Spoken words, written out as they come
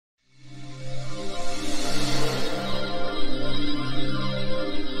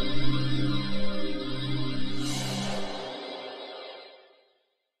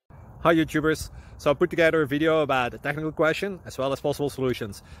Hi YouTubers. So I put together a video about a technical question as well as possible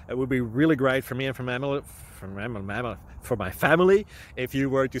solutions. It would be really great for me and for my family if you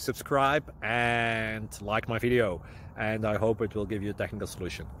were to subscribe and like my video, and I hope it will give you a technical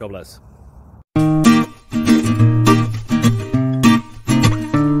solution. God bless.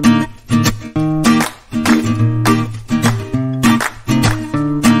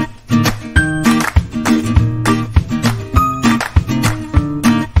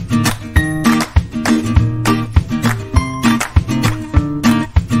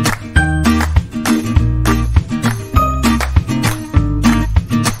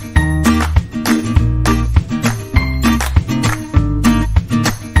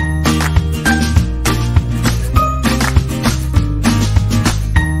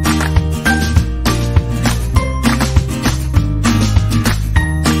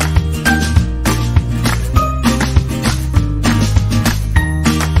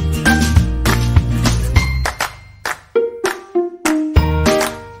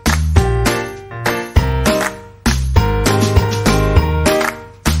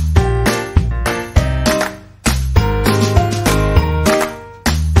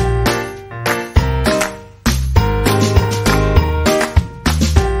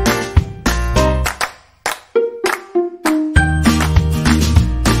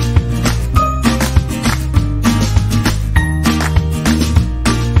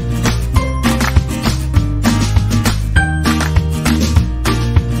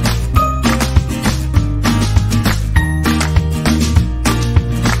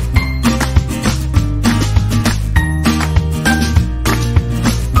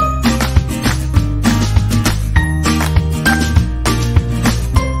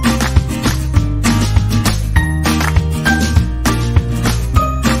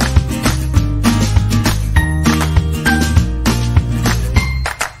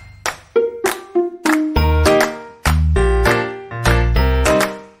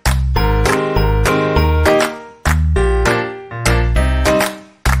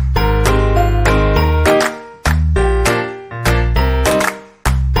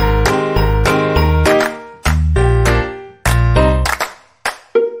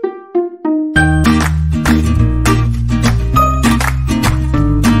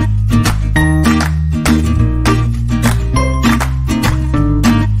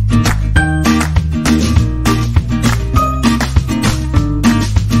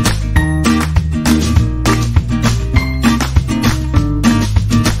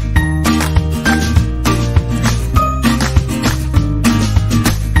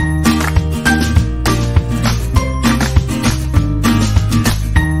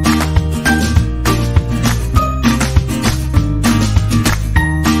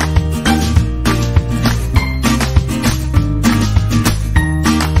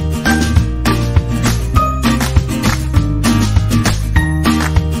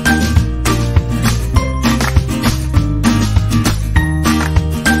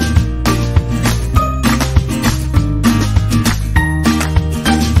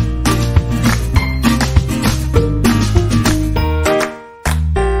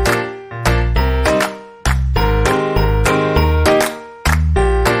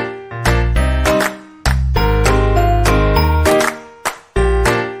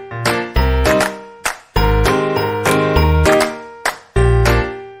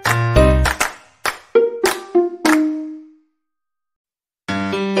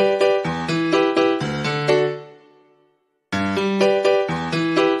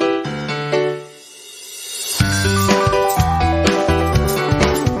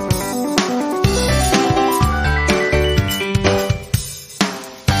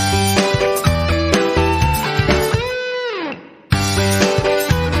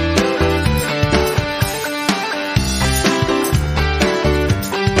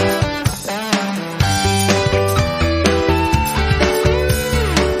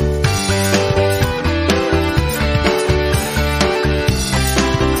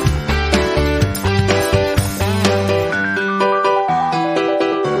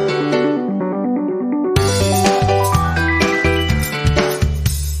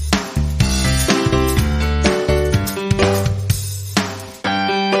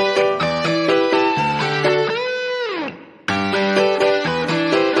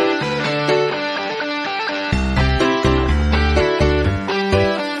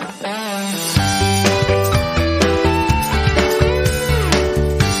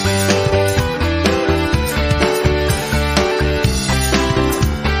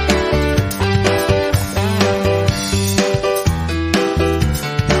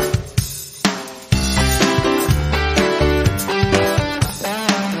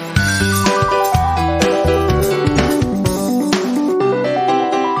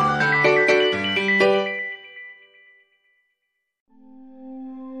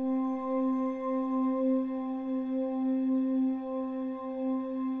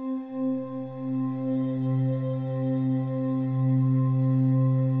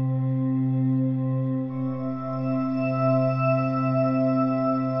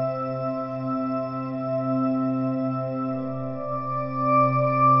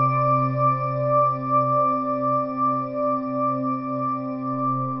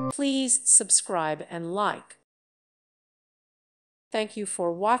 please subscribe and like. Thank you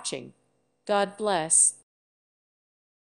for watching. God bless.